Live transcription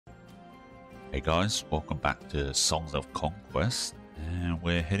Hey guys, welcome back to Songs of Conquest, and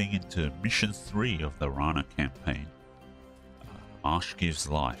we're heading into Mission 3 of the Rana campaign. Marsh gives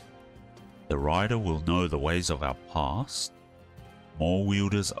life. The rider will know the ways of our past. More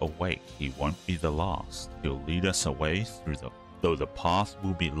wielders awake, he won't be the last. He'll lead us away though the path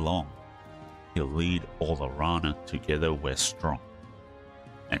will be long. He'll lead all the Rana, together we're strong.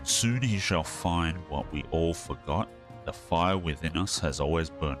 And soon he shall find what we all forgot. The fire within us has always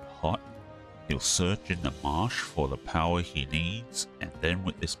burned hot. He'll search in the marsh for the power he needs, and then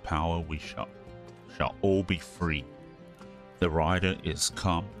with this power we shall all be free. The rider is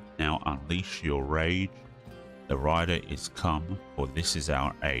come, now unleash your rage. The rider is come, for this is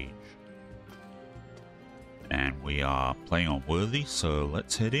our age. And we are playing on Worthy, so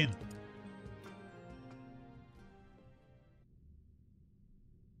let's head in.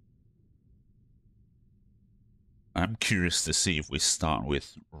 I'm curious to see if we start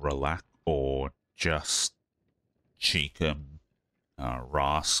with Relax or just Cheekham,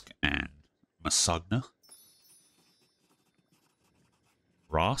 Rask, and Masugna.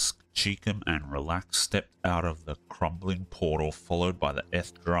 Rask, Cheekham, and Relax stepped out of the crumbling portal, followed by the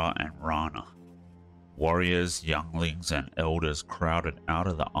Ethdra and Rana. Warriors, younglings, and elders crowded out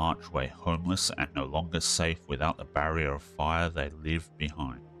of the archway, homeless and no longer safe without the barrier of fire they lived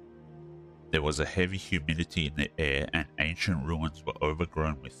behind. There was a heavy humidity in the air, and ancient ruins were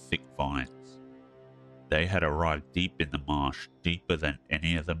overgrown with thick vines. They had arrived deep in the marsh, deeper than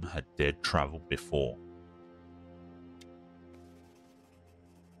any of them had dared travel before.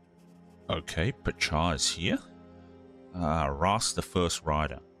 Okay, Pachar is here. Ras the First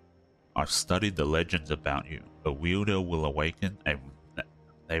Rider. I've studied the legends about you. A wielder will awaken, and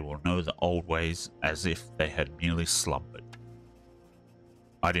they will know the old ways as if they had merely slumbered.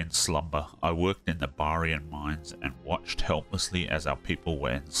 I didn't slumber. I worked in the Barian mines and watched helplessly as our people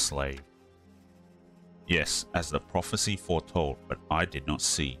were enslaved. Yes, as the prophecy foretold, but I did not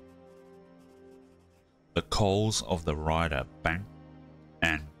see. The coals of the rider, banked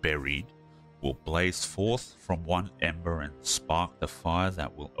and buried, will blaze forth from one ember and spark the fire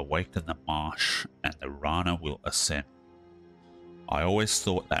that will awaken the marsh, and the Rana will ascend. I always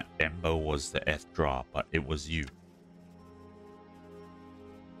thought that ember was the Ethdra, but it was you.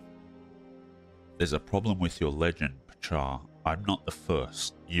 There's a problem with your legend, Pachar. I'm not the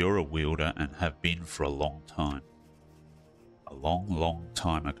first. You're a wielder and have been for a long time. A long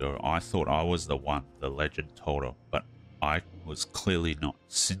time ago, I thought I was the one the legend told of, but I was clearly not.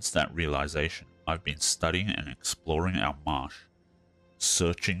 Since that realization, I've been studying and exploring our marsh,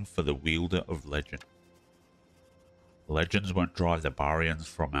 searching for the wielder of legend. Legends won't drive the Barians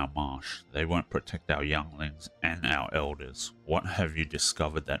from our marsh. They won't protect our younglings and our elders. What have you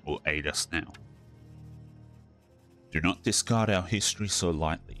discovered that will aid us now? Do not discard our history so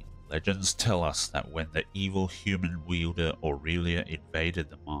lightly. Legends tell us that when the evil human wielder Aurelia invaded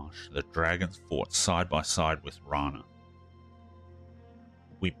the marsh, the dragons fought side by side with Rana.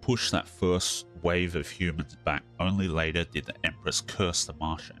 We pushed that first wave of humans back. Only later did the Empress curse the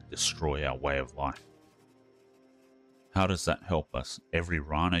marsh and destroy our way of life. How does that help us? Every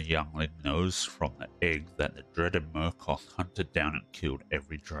Rana youngling knows from the egg that the dreaded Murkoth hunted down and killed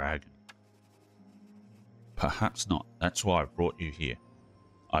every dragon. Perhaps not. That's why I brought you here.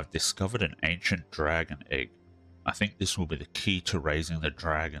 I've discovered an ancient dragon egg. I think this will be the key to raising the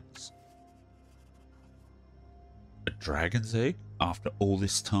dragons. A dragon's egg? After all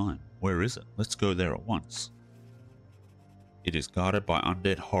this time? Where is it? Let's go there at once. It is guarded by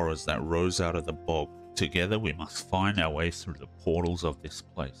undead horrors that rose out of the bog. Together we must find our way through the portals of this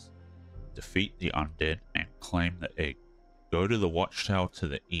place. Defeat the undead and claim the egg. Go to the watchtower to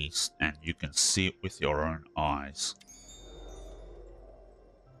the east and you can see it with your own eyes.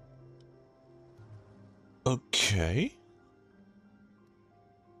 Okay.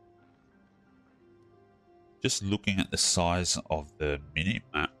 Just looking at the size of the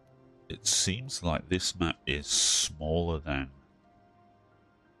mini-map, it seems like this map is smaller than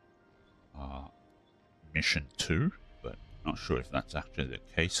Mission 2, but not sure if that's actually the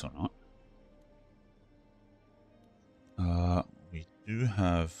case or not. We do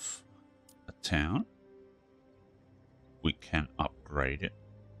have a town. We can upgrade it.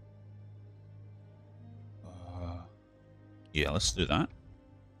 Yeah, let's do that.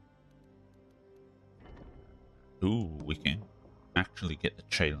 Ooh, we can actually get the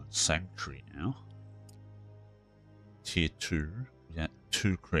Chalen Sanctuary now. Tier 2. We got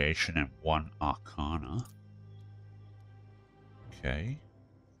 2 Creation and 1 Arcana. Okay.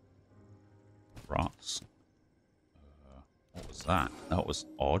 Rocks. What was that? That was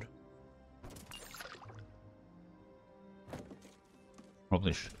odd.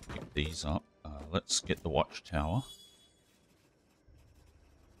 Probably should pick these up. Let's get the watchtower.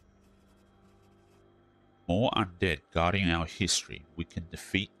 More undead guarding our history. We can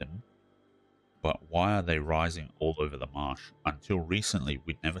defeat them. But why are they rising all over the marsh? Until recently,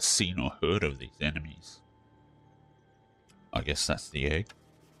 we'd never seen or heard of these enemies. I guess that's the egg.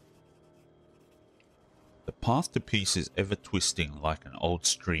 The path to peace is ever twisting like an old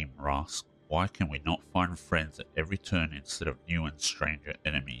stream, Rask. Why can we not find friends at every turn instead of new and stranger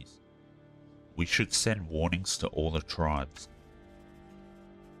enemies? We should send warnings to all the tribes.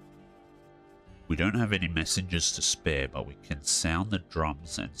 We don't have any messengers to spare, but we can sound the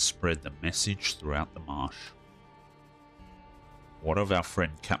drums and spread the message throughout the marsh. What of our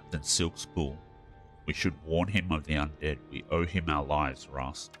friend Captain Silkspool? We should warn him of the undead. We owe him our lives,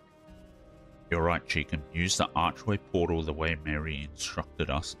 Rask. You're right, Cheekham. Use the archway portal the way Mary instructed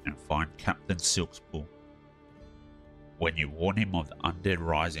us and find Captain Silkspool. When you warn him of the undead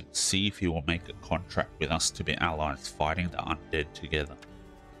rising, see if he will make a contract with us to be allies fighting the undead together.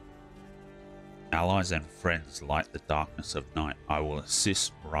 Allies and friends light the darkness of night. I will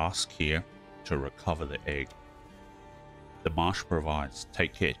assist Rask here to recover the egg. The marsh provides.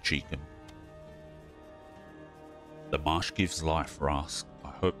 Take care, Cheekham. The marsh gives life, Rask.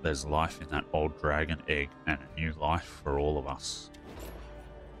 I hope there's life in that old dragon egg and a new life for all of us.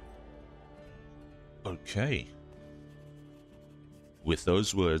 Okay. With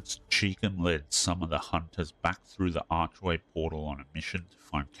those words, Cheekham led some of the hunters back through the archway portal on a mission to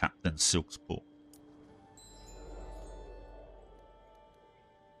find Captain Silkspool.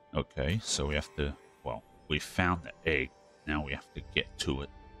 Okay, so we have to, well, we found the egg. Now we have to get to it.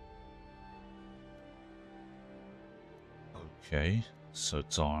 Okay, so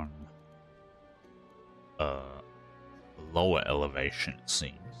it's on a lower elevation, it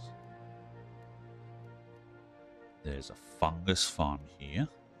seems. There's a fungus farm here,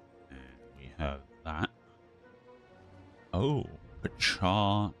 and we have that. Oh,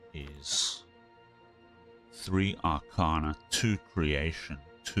 Pachar is 3 Arcana, 2 Creation,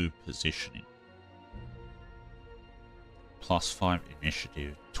 2 Positioning. +5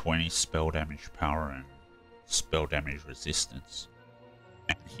 Initiative, 20 Spell Damage Power, and Spell Damage Resistance.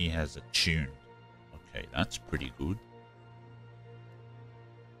 And he has Attuned. Okay, that's pretty good.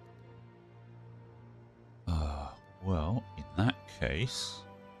 Well, in that case,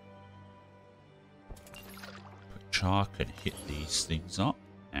 Pachar can hit these things up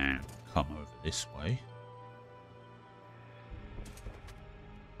and come over this way.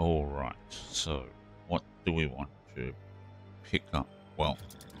 Alright, so what do we want to pick up? Well,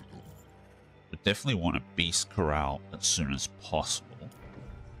 we definitely want a Beast Corral as soon as possible.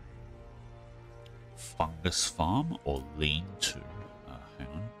 Fungus Farm or Lean-To? Hang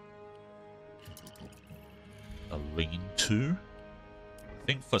on. A lean-to. I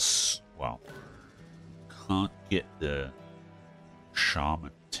think for, well, can't get the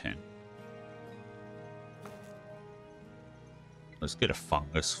shaman tent. Let's get a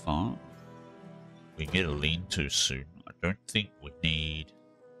fungus farm. We can get a lean-to soon. I don't think we need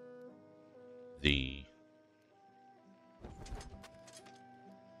the.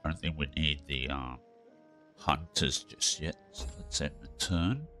 I don't think we need the hunters just yet. So let's end the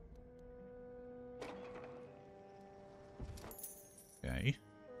turn. Okay.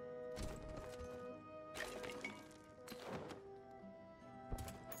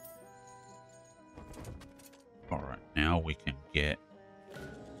 Alright, now we can get...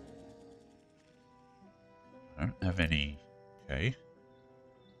 I don't have any... Okay.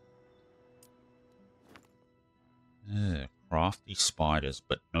 Crafty spiders,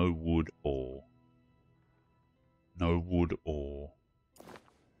 but no wood or... No wood or...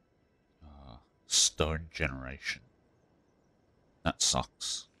 stone generation. That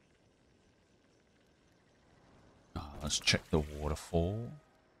sucks. Let's check the waterfall.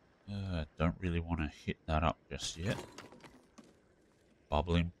 Don't really want to hit that up just yet.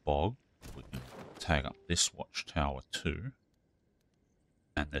 Bubbling bog. We can tag up this watchtower too.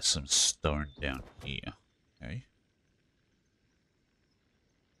 And there's some stone down here. Okay.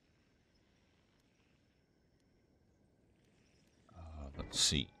 Let's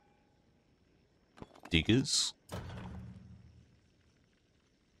see. Diggers.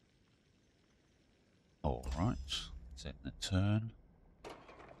 Alright, let's end the turn.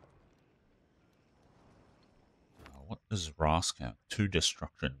 What does Rask have? 2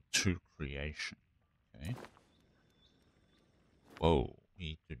 destruction, 2 creation. Okay. Whoa,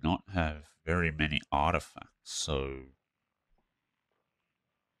 we do not have very many artifacts, so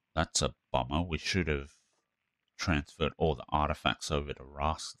that's a bummer. We should have transferred all the artifacts over to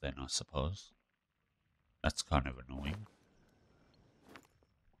Rask then, I suppose. That's kind of annoying.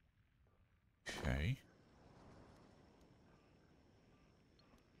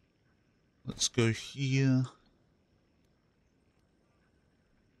 let's go here.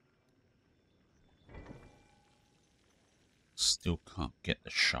 Still can't get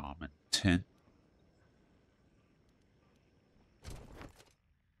the shaman tent.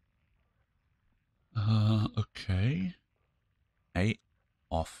 Okay. 8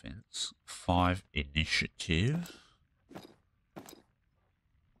 offense, 5 initiative.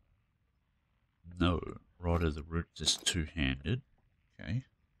 No, Rod of the Roots is two-handed. Okay.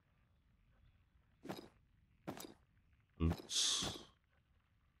 Boots.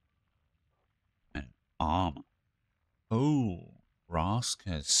 And armor. Oh, Rask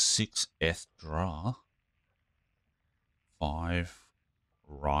has 6 Ethdrah. 5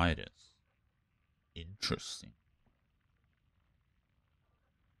 riders. Interesting.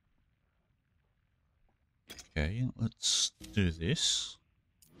 Okay, let's do this.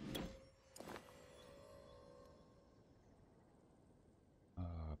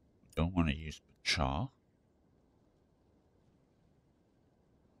 Don't want to use Pachar.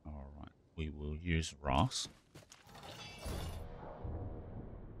 Alright, we will use Rask.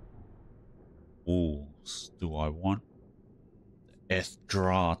 Wolves. Do I want the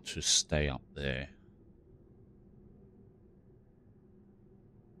Ethdrah to stay up there?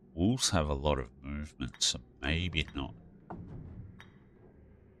 Wolves have a lot of movement, so maybe not.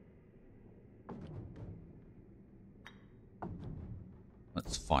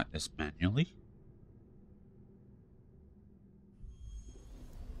 Let's fight this manually.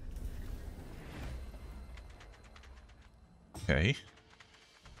 Okay.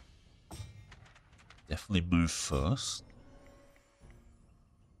 Definitely move first.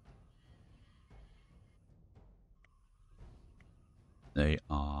 They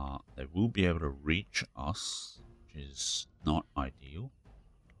will be able to reach us, which is not ideal.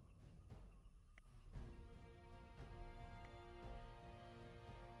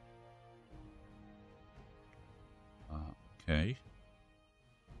 Okay.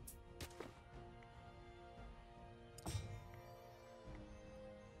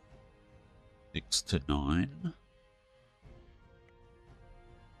 Six to 9.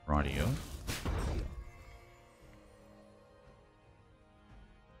 Radio.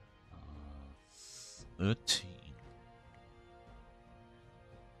 13.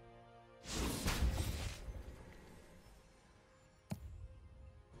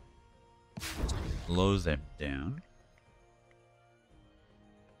 Slow them down.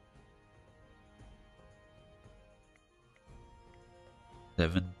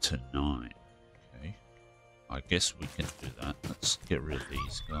 Seven to 9. Okay. I guess we can do that. Let's get rid of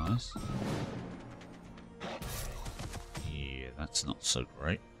these guys. Yeah, that's not so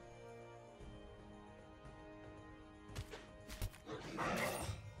great.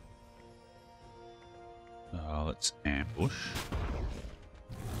 Let's ambush.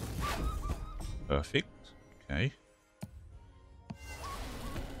 Perfect. Okay.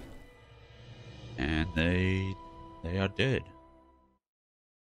 And they are dead.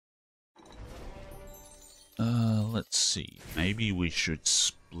 Let's see. Maybe we should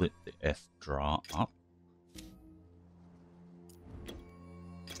split the Ethdrah up.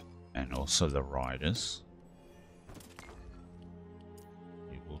 And also the riders.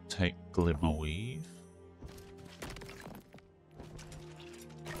 We will take Glimmerweave.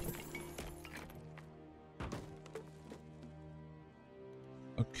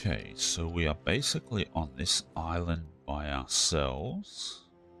 Okay, so we are basically on this island by ourselves.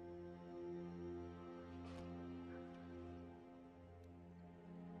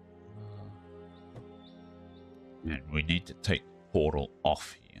 And we need to take the portal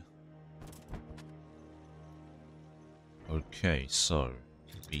off here. Okay, so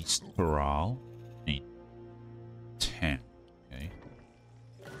Beast Corral, need 10. Okay,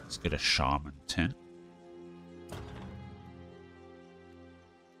 let's get a Shaman tent.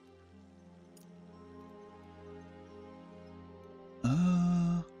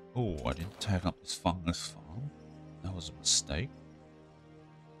 Oh, I didn't tag up this fungus farm. That was a mistake.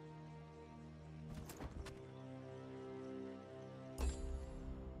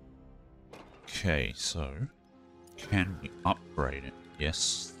 Okay, so can we upgrade it?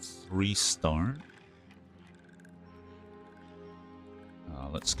 Yes, 3 stone.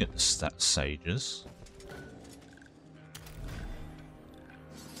 Let's get the stat sages.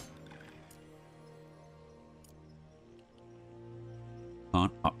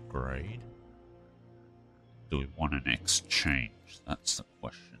 Can't upgrade. Do we want an exchange? That's the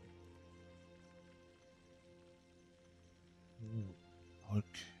question.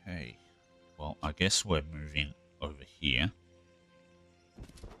 Okay. Well, I guess we're moving over here.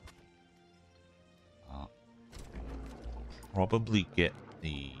 Probably get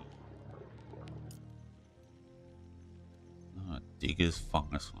the Digger's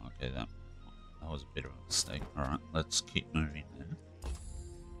fungus. Okay, that was a bit of a mistake. Alright, let's keep moving then.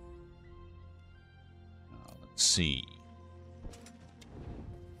 Let's see.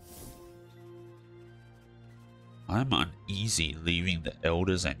 I'm uneasy leaving the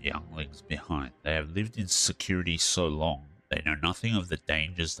elders and younglings behind. They have lived in security so long, they know nothing of the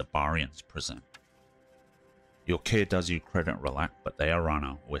dangers the Barians present. Your care does you credit, Relak, but they are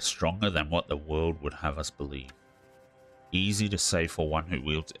Rana. We're stronger than what the world would have us believe. Easy to say for one who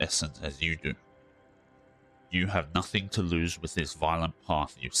wields essence as you do. You have nothing to lose with this violent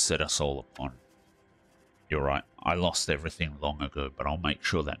path you've set us all upon. You're right, I lost everything long ago, but I'll make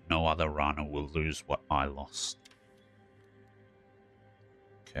sure that no other Rana will lose what I lost.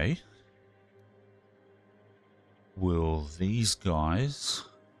 Okay. Will these guys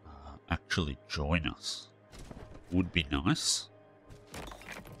actually join us? Would be nice.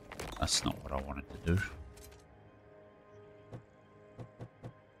 That's not what I wanted to do.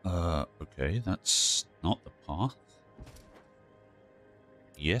 Okay, that's not the path.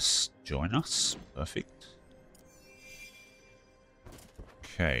 Yes, join us. Perfect.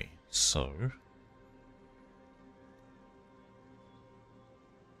 Okay, so...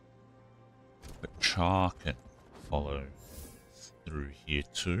 Char can follow through here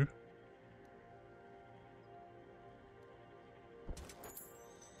too.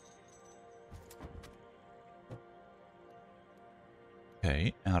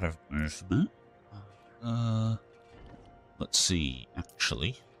 Okay, out of movement. Let's see,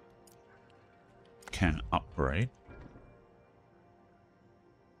 actually. Can upgrade.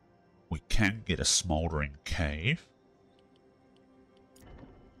 We can get a smoldering cave.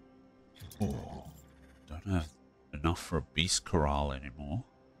 Oh, don't have enough for a beast corral anymore.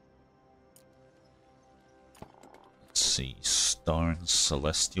 Let's see, stone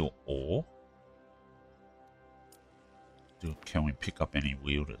celestial ore. Can we pick up any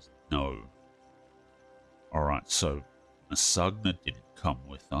wielders? No. Alright, so Masugna didn't come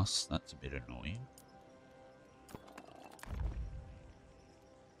with us. That's a bit annoying.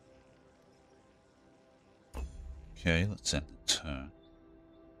 Okay, let's end the turn.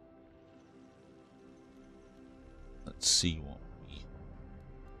 Let's see what we...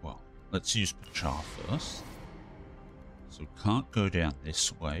 Well, let's use Pachar first. So we can't go down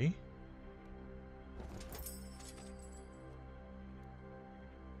this way.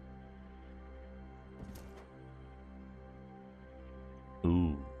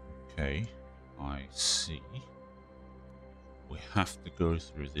 Ooh, okay. I see. We have to go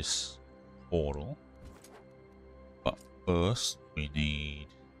through this portal. But first, we need...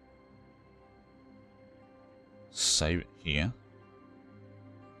 Save it here.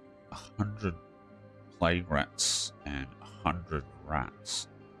 100 plague rats and 100 rats.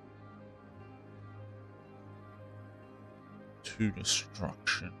 2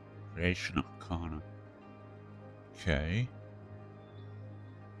 destruction. Creation Arcana. Okay.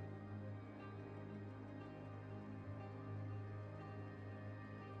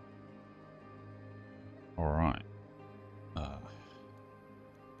 Alright.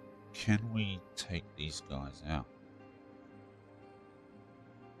 Can we take these guys out?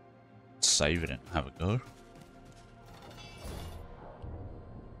 Save it and have a go.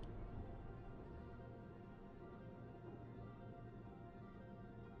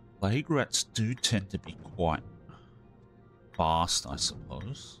 Plague rats do tend to be quite fast, I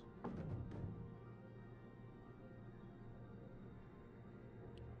suppose.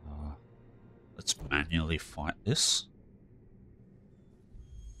 Let's manually fight this.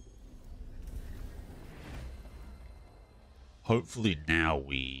 Hopefully now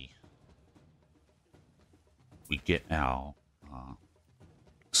we get our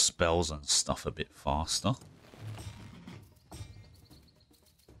spells and stuff a bit faster.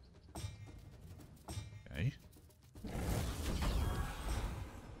 Okay.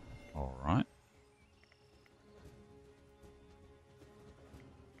 All right.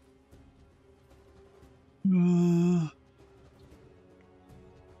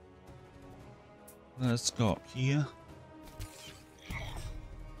 Let's go up here.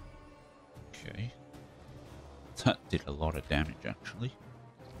 Okay. That did a lot of damage, actually.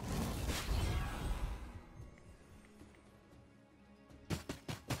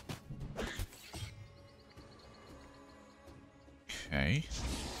 Okay.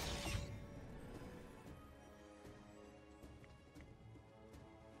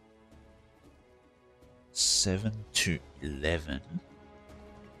 Seven to 11.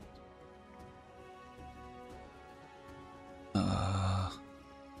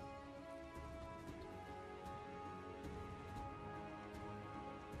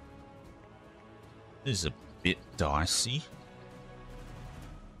 This is a bit dicey.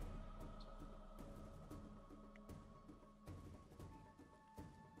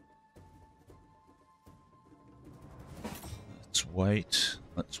 wait.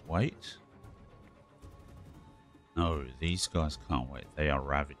 Let's wait. No, these guys can't wait. They are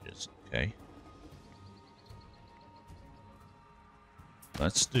Ravagers, okay.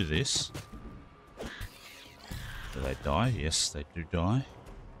 Let's do this. Do they die? Yes, they do die.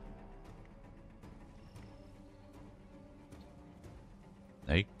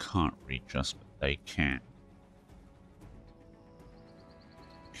 They can't reach us, but they can.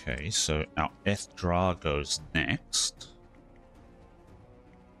 Okay, so our Ethdrah goes next.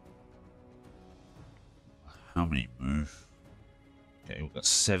 How many move? Okay, we've got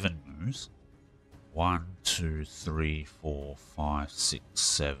 7 moves. 1, 2, 3, 4, 5, 6,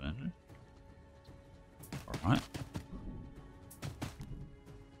 7. Alright.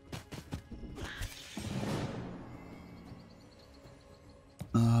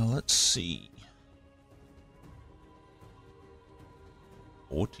 Let's see.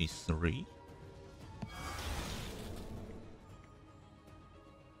 43.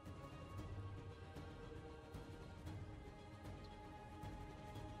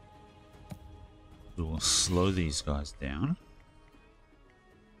 We will slow these guys down.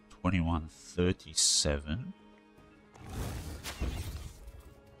 2137.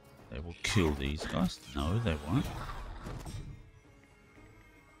 They will kill these guys. No, they won't.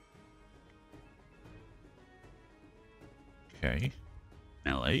 Okay.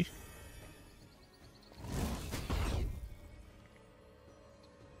 Melee.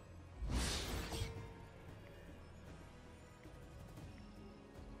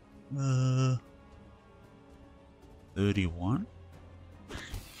 Uh, 31.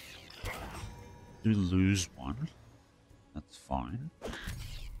 Do lose one. That's fine.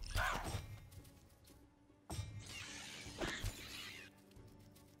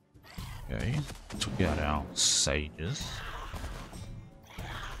 Okay. Took out our sages.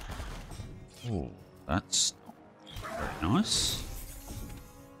 Oh, that's not very nice.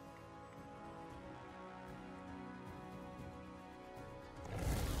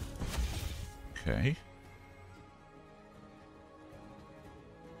 Okay.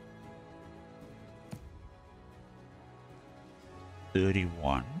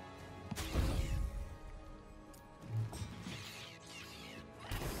 $31.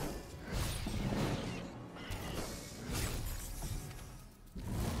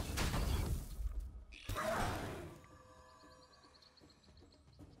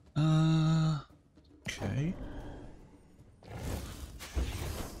 Okay.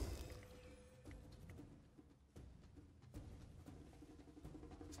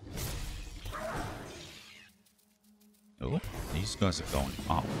 Oh, these guys are going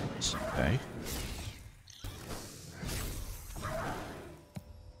upwards, okay.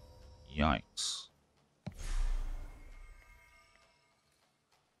 Yikes.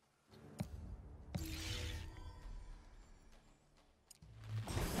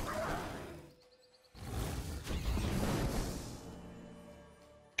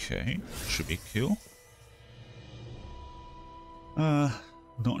 Okay, should be kill.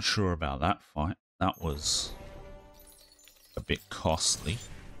 Not sure about that fight. That was a bit costly.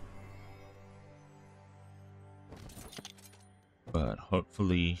 But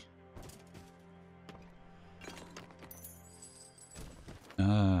hopefully...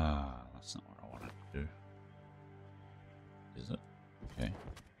 that's not what I wanted to do. Is it? Okay.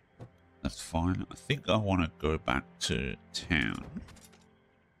 That's fine. I think I want to go back to town.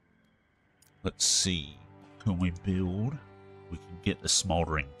 Let's see. Can we build? We can get the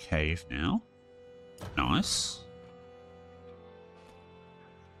smoldering cave now. Nice.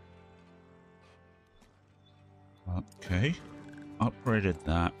 Okay. Upgraded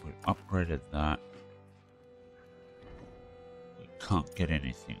that. We upgraded that. We can't get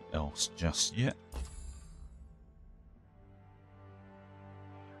anything else just yet.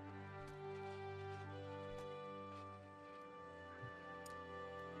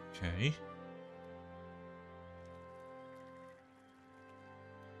 Okay.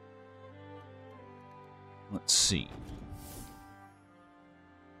 Let's see.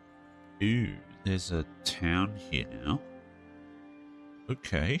 Ooh, there's a town here now.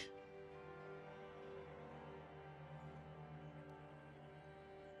 Okay.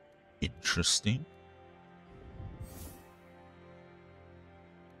 Interesting.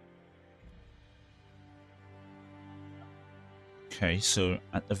 Okay, so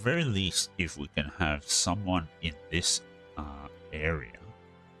at the very least, if we can have someone in this area,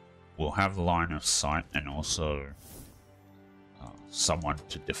 we'll have line of sight and also someone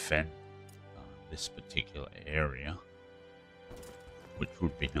to defend this particular area, which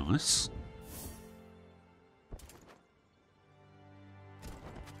would be nice.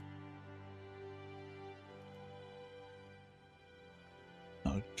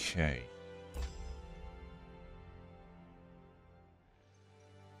 Okay.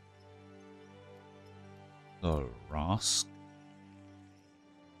 So, Rask.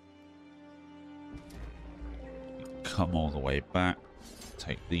 Come all the way back.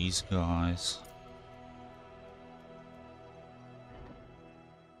 Take these guys.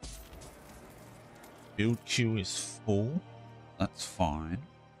 Build queue is full. That's fine.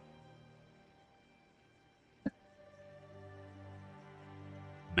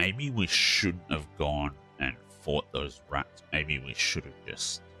 Maybe we shouldn't have gone and fought those rats. Maybe we should have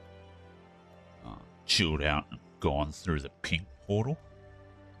just chilled out and gone through the pink portal.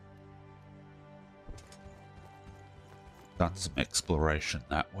 Done some exploration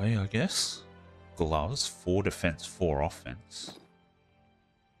that way, I guess. Gloves, 4 defense, 4 offense.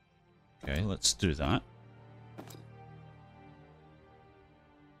 Okay, let's do that.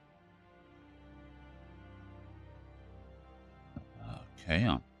 Okay,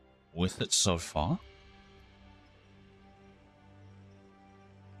 I'm with it so far.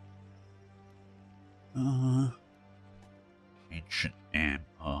 Ancient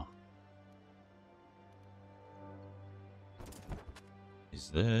Amber. Is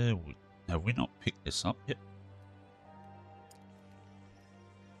there... Have we not picked this up yet?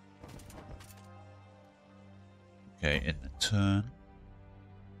 Okay, in the turn.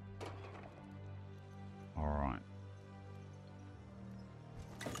 Alright.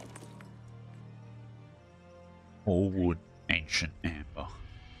 All wood, ancient amber.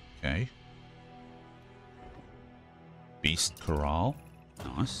 Okay. Beast Corral.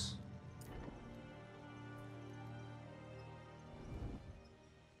 Nice.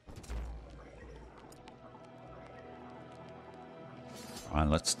 Alright,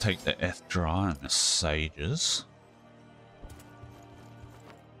 let's take the Ethra and the Sages.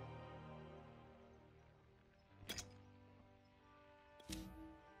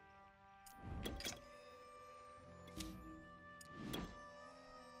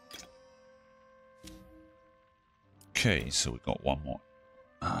 Okay, so we got one more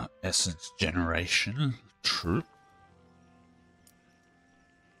essence generation troop.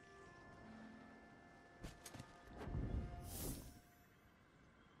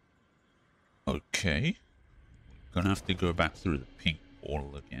 Okay, gonna have to go back through the pink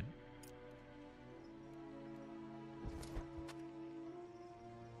portal again.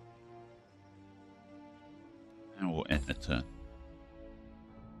 And we'll end the turn.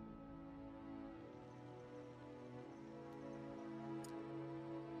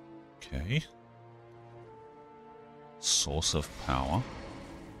 Okay. Source of power.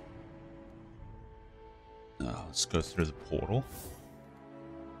 Let's go through the portal.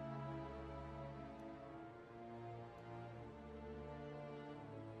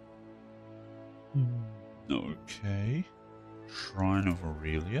 Okay. Shrine of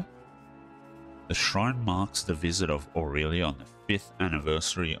Aurelia. The shrine marks the visit of Aurelia on the 5th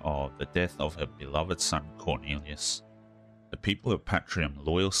anniversary of the death of her beloved son Cornelius. The people of Patrium,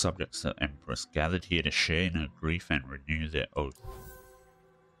 loyal subjects of the Empress, gathered here to share in her grief and renew their oath.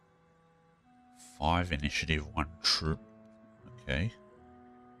 5 initiative, 1 troop. Okay.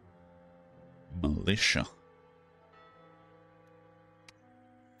 Militia.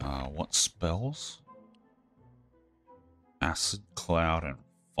 What spells? Acid, Cloud, and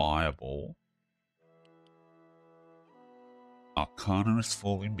Fireball. Arcana is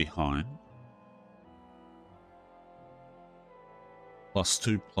falling behind.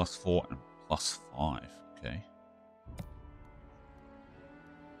 +2, +4, and +5. Okay.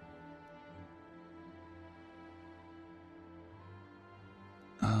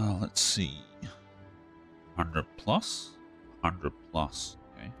 Let's see. 100 plus? 100 plus.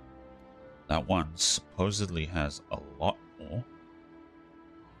 Okay. That one supposedly has a lot more.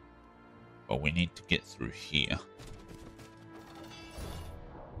 But we need to get through here.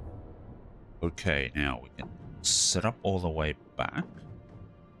 Okay, now we can set up all the way back.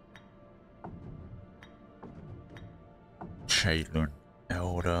 Shaylun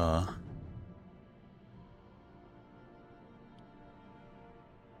Elder.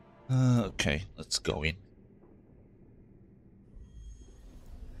 Okay, let's go in.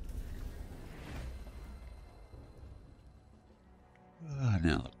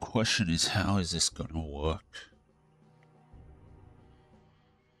 Now the question is, how is this going to work?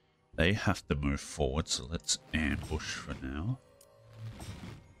 They have to move forward, so let's ambush for now.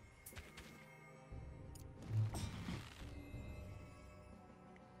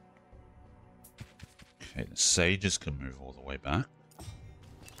 Okay, the sages can move all the way back.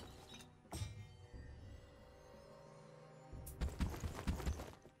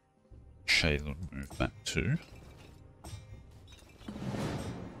 Shaylun move back too.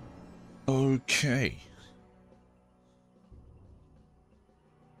 Okay.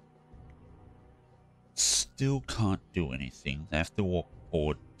 Still can't do anything. They have to walk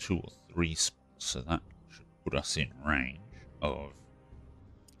forward 2 or 3 spots, so that should put us in range of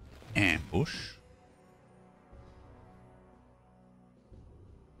ambush.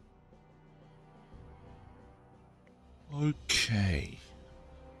 Okay.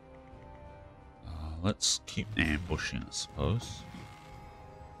 Let's keep ambushing, I suppose.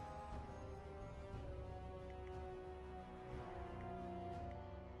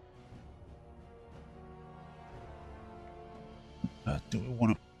 Do we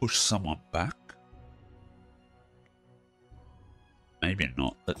want to push someone back? Maybe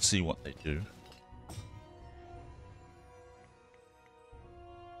not. Let's see what they do.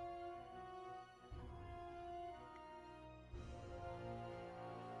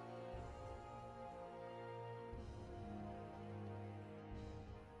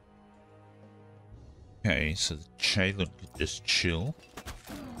 Okay, so the Chalon could just chill.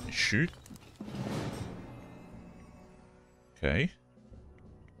 Shoot. Okay.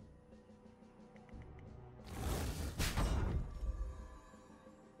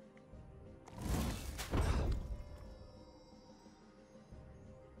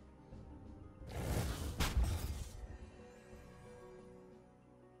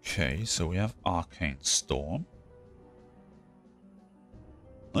 Okay, so we have Arcane Storm.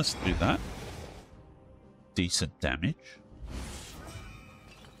 Let's do that. Decent damage.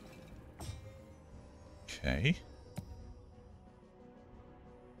 Okay.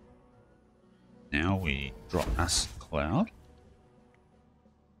 Now we drop Acid Cloud.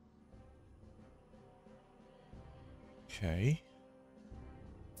 Okay.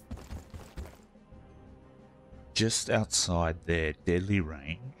 Just outside their deadly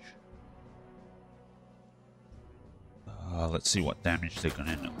range. Let's see what damage they're going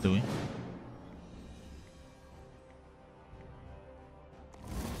to end up doing.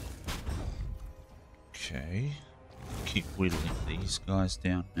 Okay. Keep whittling these guys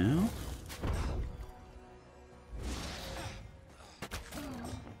down now.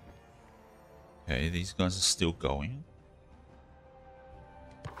 Okay, these guys are still going.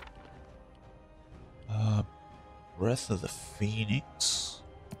 Breath of the Phoenix.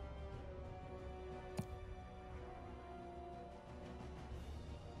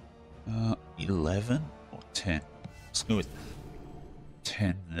 Uh, 11 or 10? Let's go with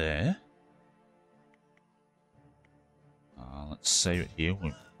 10 there. Let's save it here.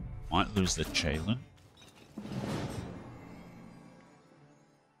 We might lose the Chalon.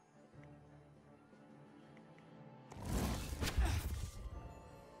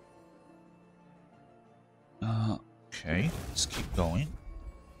 Okay, let's keep going.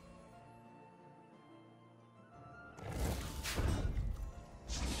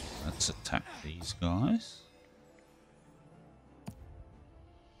 Let's attack these guys.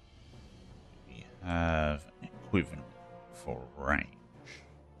 We have an equivalent for range.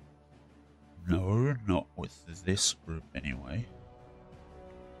 No, not with this group anyway.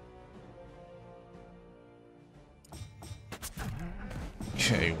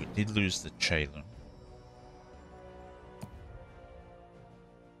 Okay, we did lose the Chalon.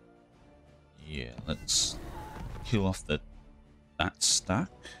 Yeah, let's kill off that stack.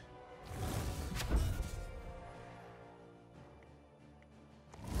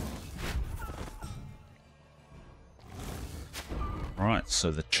 Right,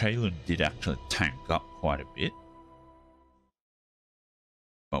 so the Chalon did actually tank up quite a bit.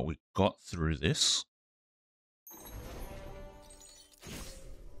 But we got through this.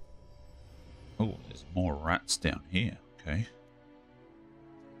 Oh, there's more rats down here. Okay.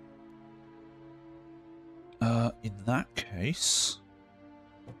 In that case,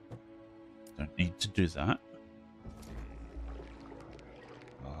 don't need to do that.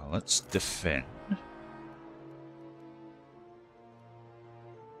 Let's defend.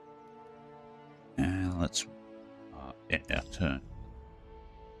 And let's end our turn.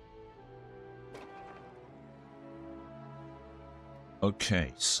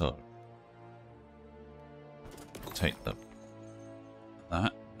 Okay, so take that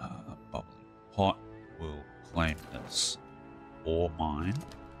bubbling pot. Will claim as ore mine.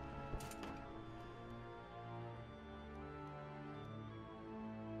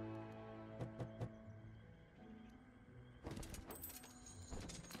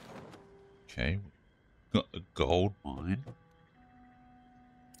 Okay, we've got the gold mine.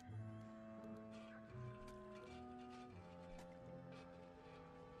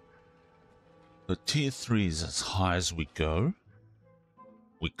 The tier 3 is as high as we go.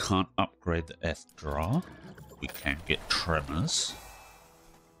 We can't upgrade the Eth Draw. We can get Tremors.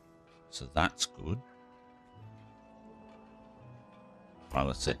 So that's good. Right,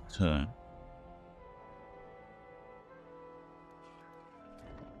 let's set turn.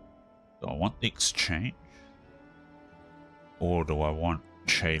 Do I want the exchange? Or do I want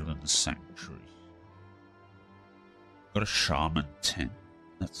Chalen's Sanctuary? Got a Shaman tent.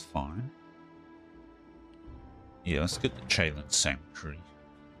 That's fine. Yeah, let's get the Chalen's Sanctuary.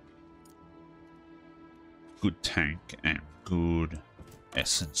 Good tank and good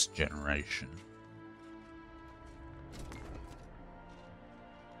essence generation.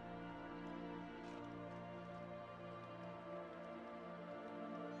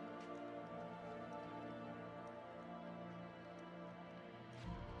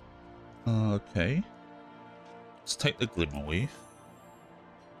 Okay. Let's take the Glimmerweave.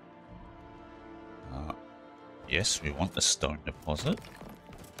 Yes, we want the stone deposit.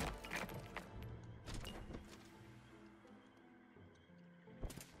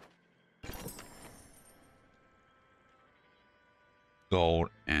 Gold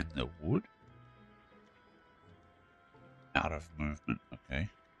and the wood. Out of movement, okay.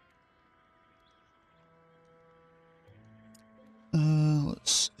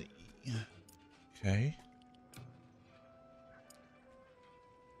 Let's see. Okay.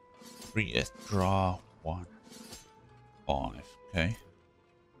 3 draw 1 5. Okay.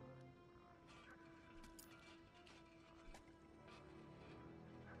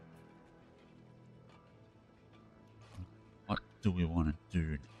 What do we want to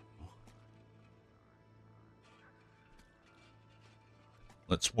do now?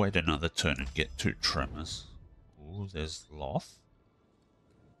 Let's wait another turn and get 2 tremors. Ooh, there's Loth.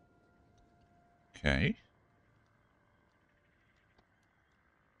 Okay.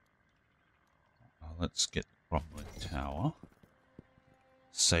 Let's get the Crumbling Tower.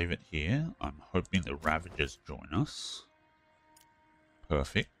 Save it here. I'm hoping the Ravagers join us.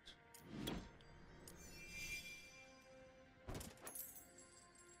 Perfect.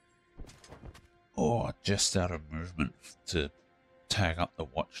 Oh, just out of movement to tag up the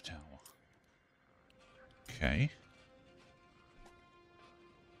Watchtower. Okay.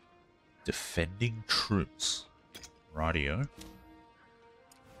 Defending troops. Rightio.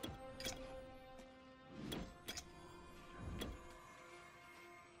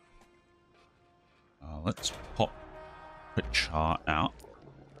 Let's pop Pachar out.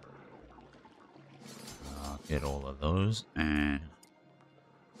 Get all of those and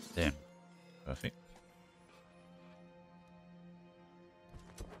them. Perfect.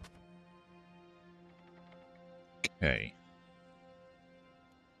 Okay.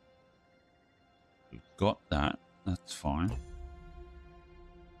 We've got that. That's fine.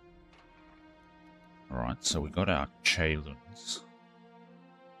 Alright, so we got our Chalens.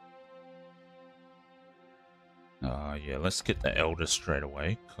 Yeah, let's get the Elder straight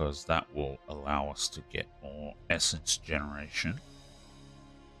away, because that will allow us to get more essence generation.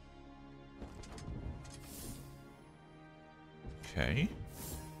 Okay.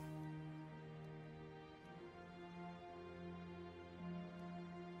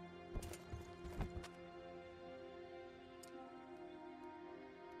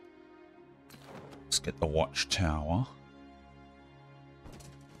 Let's get the Watchtower.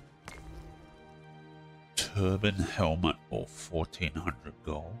 Turban helmet or 1400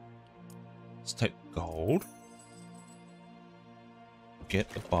 gold. Let's take gold. Get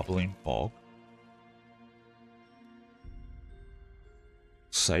the bubbling bog.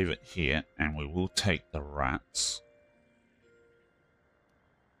 Save it here, and we will take the rats.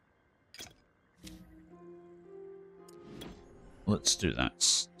 Let's do that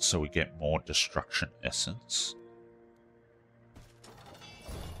so we get more destruction essence.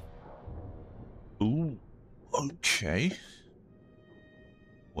 Ooh, okay.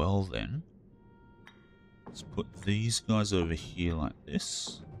 Well then, let's put these guys over here like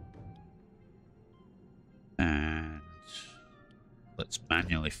this. And let's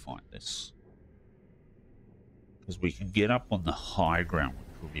manually fight this. Because we can get up on the high ground,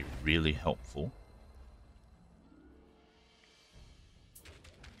 which will be really helpful.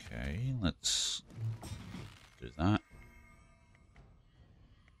 Okay, let's do that.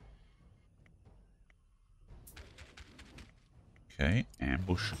 Okay,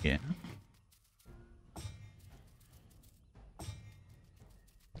 ambush again.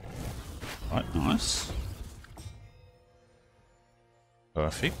 Right, nice.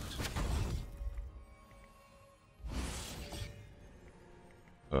 Perfect.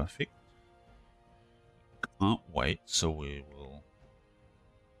 Perfect. Can't wait, so we will...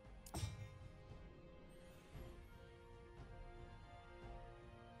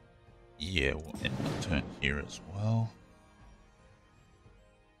 Yeah, we'll end the turn here as well.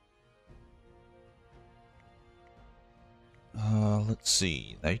 Let's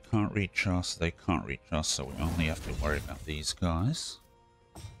see. They can't reach us, they can't reach us, so we only have to worry about these guys.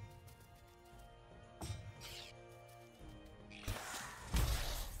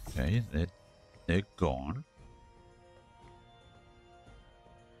 Okay, they're gone.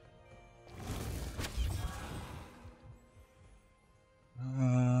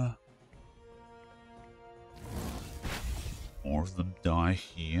 More of them die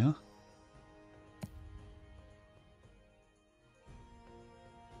here.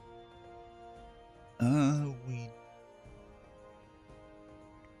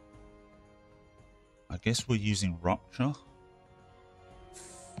 I guess we're using Rupture.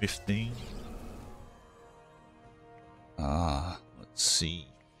 15. Let's see.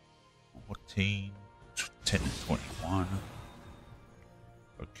 14, 10 and 21.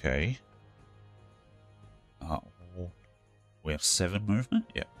 Okay. We have 7 movement?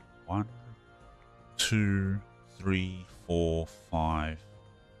 Yep. 1, 2, 3, 4, 5.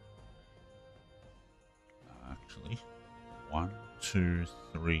 Actually, 1, 2,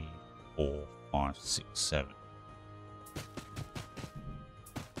 3, 4, 5, 6, 7.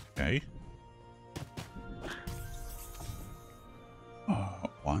 Okay.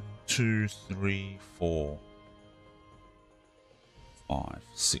 1, 2, 3, 4, 5,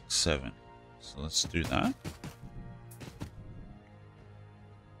 6, 7. So let's do that.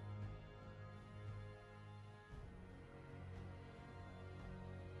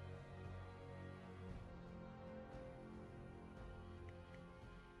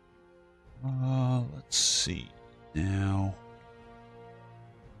 Let's see now.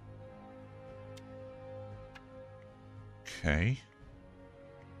 Okay.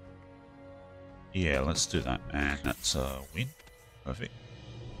 Yeah, let's do that, man. That's a win. Perfect.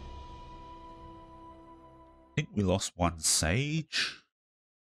 I think we lost 1 sage.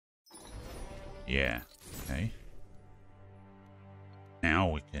 Yeah, okay.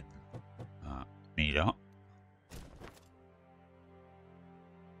 Now we can meet up.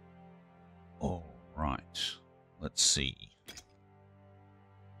 All right. Let's see.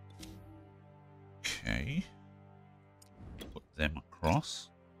 Okay. Put them across.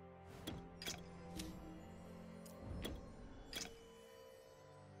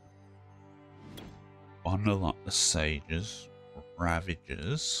 Bundle up the sages,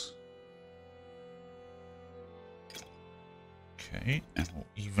 ravagers. Okay, and we'll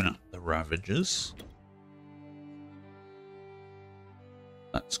even up the ravagers.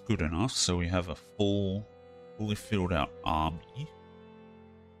 That's good enough, so we have a fully filled out army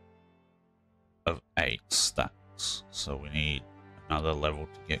of 8 stacks. So we need another level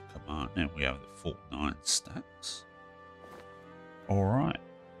to get command, and we have the full 9 stacks. Alright,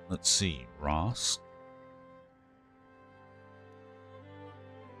 let's see, Rask.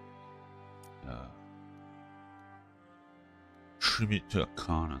 Tribute to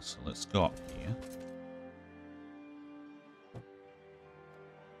Arcana, so let's go up here.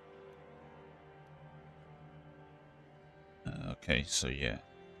 Okay, so yeah,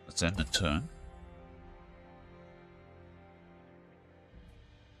 let's end the turn.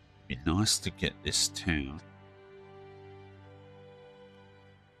 Be nice to get this town.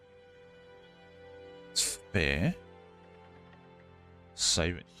 It's fair.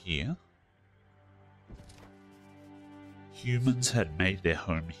 Save it here. Humans had made their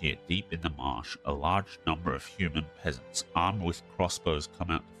home here deep in the marsh. A large number of human peasants armed with crossbows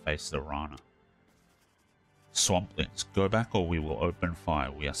come out to face the Rana. Swamplings, go back or we will open fire.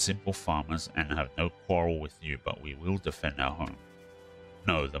 We are simple farmers and have no quarrel with you, but we will defend our home.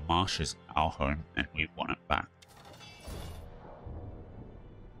 No, the marsh is our home and we want it back.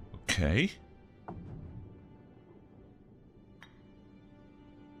 Okay.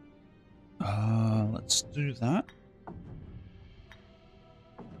 Let's do that.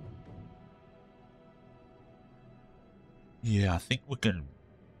 Yeah, I think we can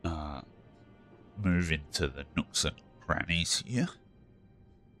move into the nooks and crannies here.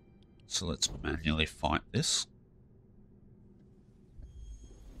 So let's manually fight this.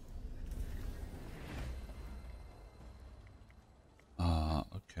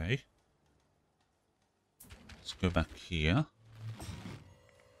 Okay. Let's go back here.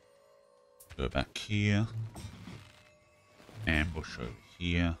 Go back here. Ambush over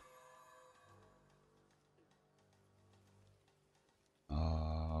here.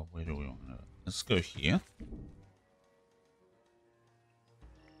 Where do we want to... Let's go here.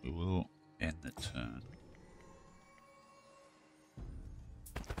 We will end the turn.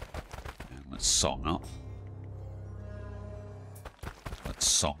 And let's song up. Let's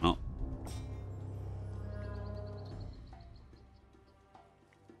song up.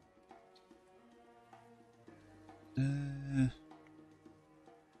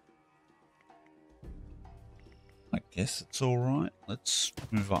 guess it's alright. Let's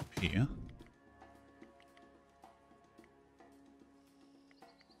move up here.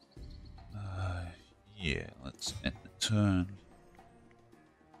 Yeah, let's end the turn.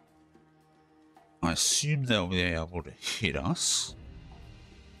 I assume they'll be able to hit us.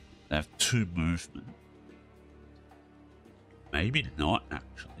 They have 2 movement. Maybe not,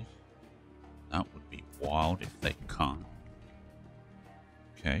 actually. That would be wild if they can't.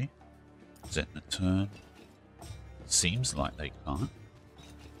 Okay. Is that the turn? Seems like they can't.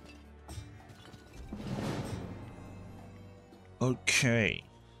 Okay.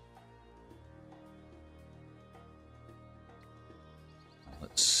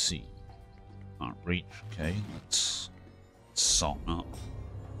 Let's see. Can't reach. Okay, let's song up.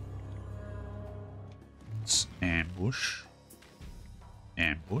 Let's ambush.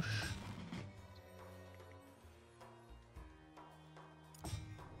 Ambush.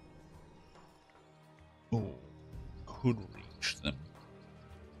 Oh, could reach them.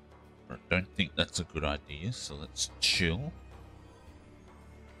 But I don't think that's a good idea, so let's chill.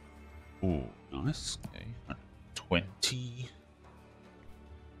 Oh, nice. Okay, 120.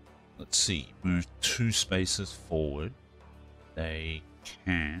 Let's see, move 2 spaces forward. They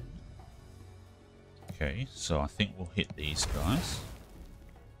can. Okay, so I think we'll hit these guys.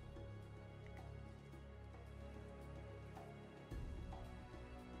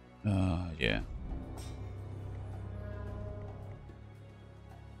 Yeah.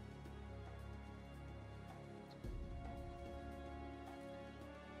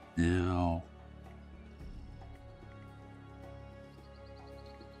 Now.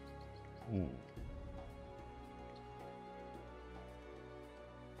 Ooh.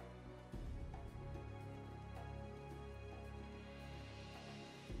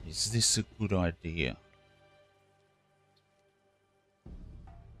 Is this a good idea?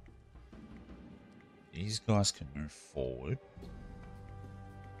 These guys can move forward.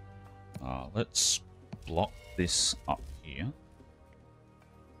 Let's block this up here.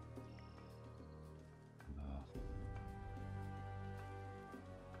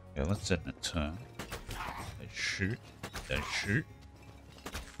 Yeah, let's end the turn. They shoot. They shoot.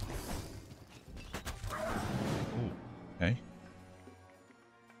 Ooh, okay.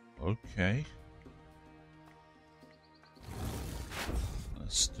 Okay.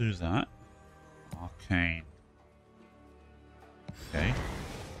 Let's do that. Arcane. Okay.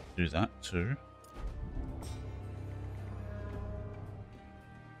 Do that too.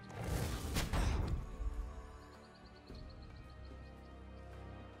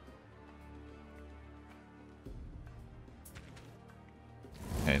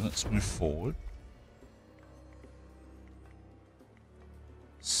 Okay, let's move forward.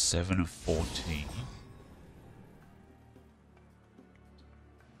 7 of 14.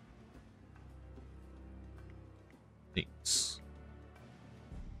 Six.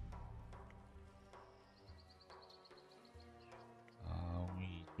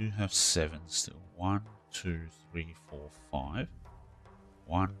 We do have 7 still. 1, 2, 3, 4, 5.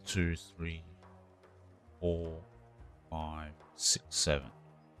 1, 2, 3, 4, 5, 6, 7.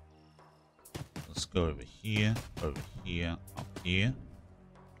 Let's go over here, up here.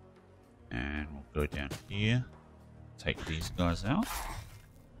 And we'll go down here. Take these guys out.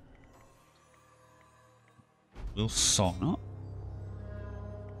 We'll song up.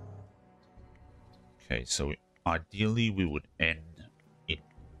 Okay, so ideally we would end in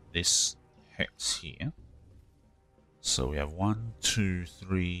this hex here. So we have 1, 2,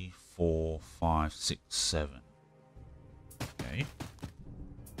 3, 4, 5, 6, 7. Okay.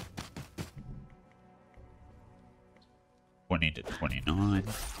 20 to 29.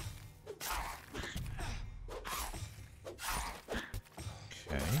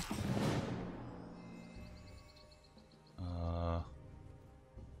 Okay.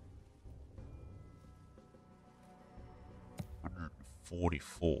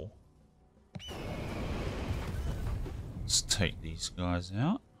 144. Let's take these guys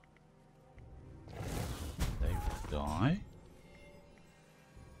out. They will die.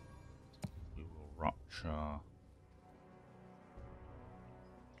 We will rupture.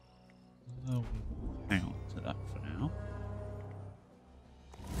 We will hang on to that for now.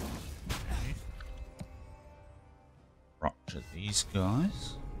 Okay. Rupture these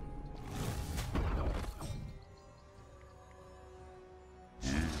guys.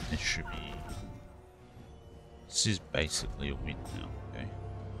 And this should be... This is basically a win now, okay?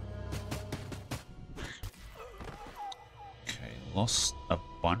 Okay, lost a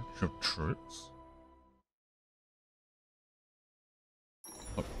bunch of troops.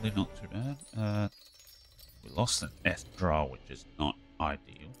 Hopefully not too bad. We lost an Ethra, which is not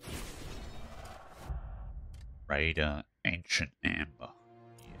ideal. Raider Ancient Amber.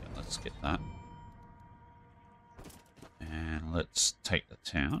 Yeah, let's get that. And let's take the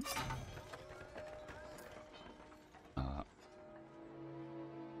town.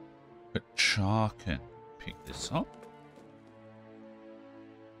 Kachar can pick this up.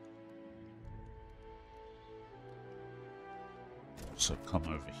 Also come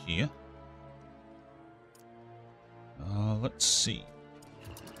over here. Let's see.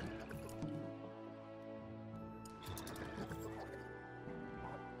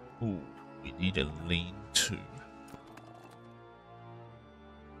 Ooh, we need a lean-to.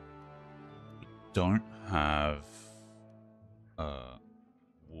 We don't have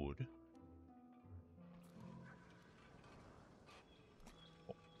wood.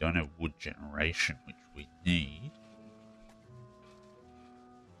 We don't have wood generation, which we need.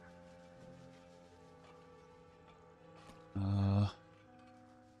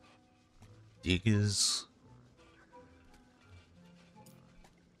 Diggers.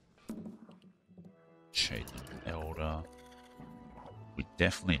 Shade Elder. We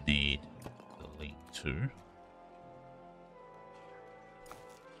definitely need the lean-to.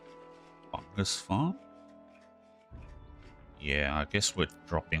 Fungus farm? Yeah, I guess we're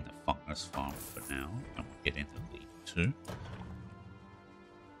dropping the fungus farm for now, and we'll get into lean-to.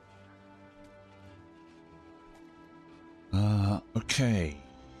 Okay.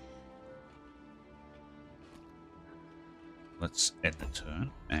 Let's end the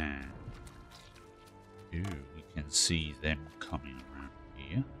turn, and we can see them coming around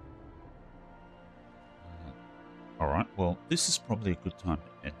here. Alright, well, this is probably a good time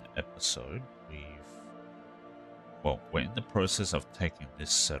to end the episode. We're in the process of taking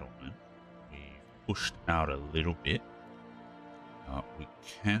this settlement. We've pushed out a little bit. We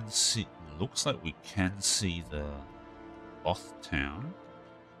can see, looks like we can see the Oth town.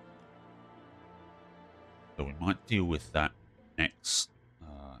 So we might deal with that next,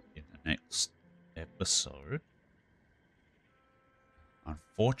 in the next episode.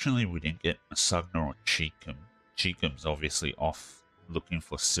 Unfortunately, we didn't get Masugna or Cheekham. Cheekham's obviously off looking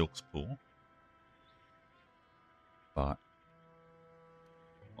for Silk's Pool. But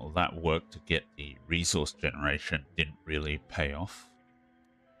all that work to get the resource generation didn't really pay off.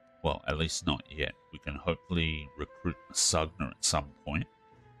 Well, at least not yet. We can hopefully recruit Masugna at some point.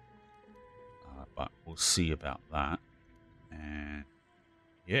 But we'll see about that. And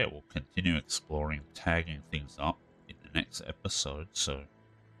yeah, we'll continue exploring, tagging things up in the next episode. So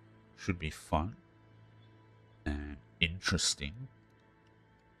should be fun and interesting.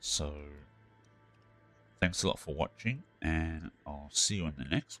 So thanks a lot for watching, and I'll see you in the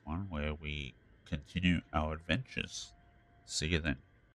next one where we continue our adventures. See you then.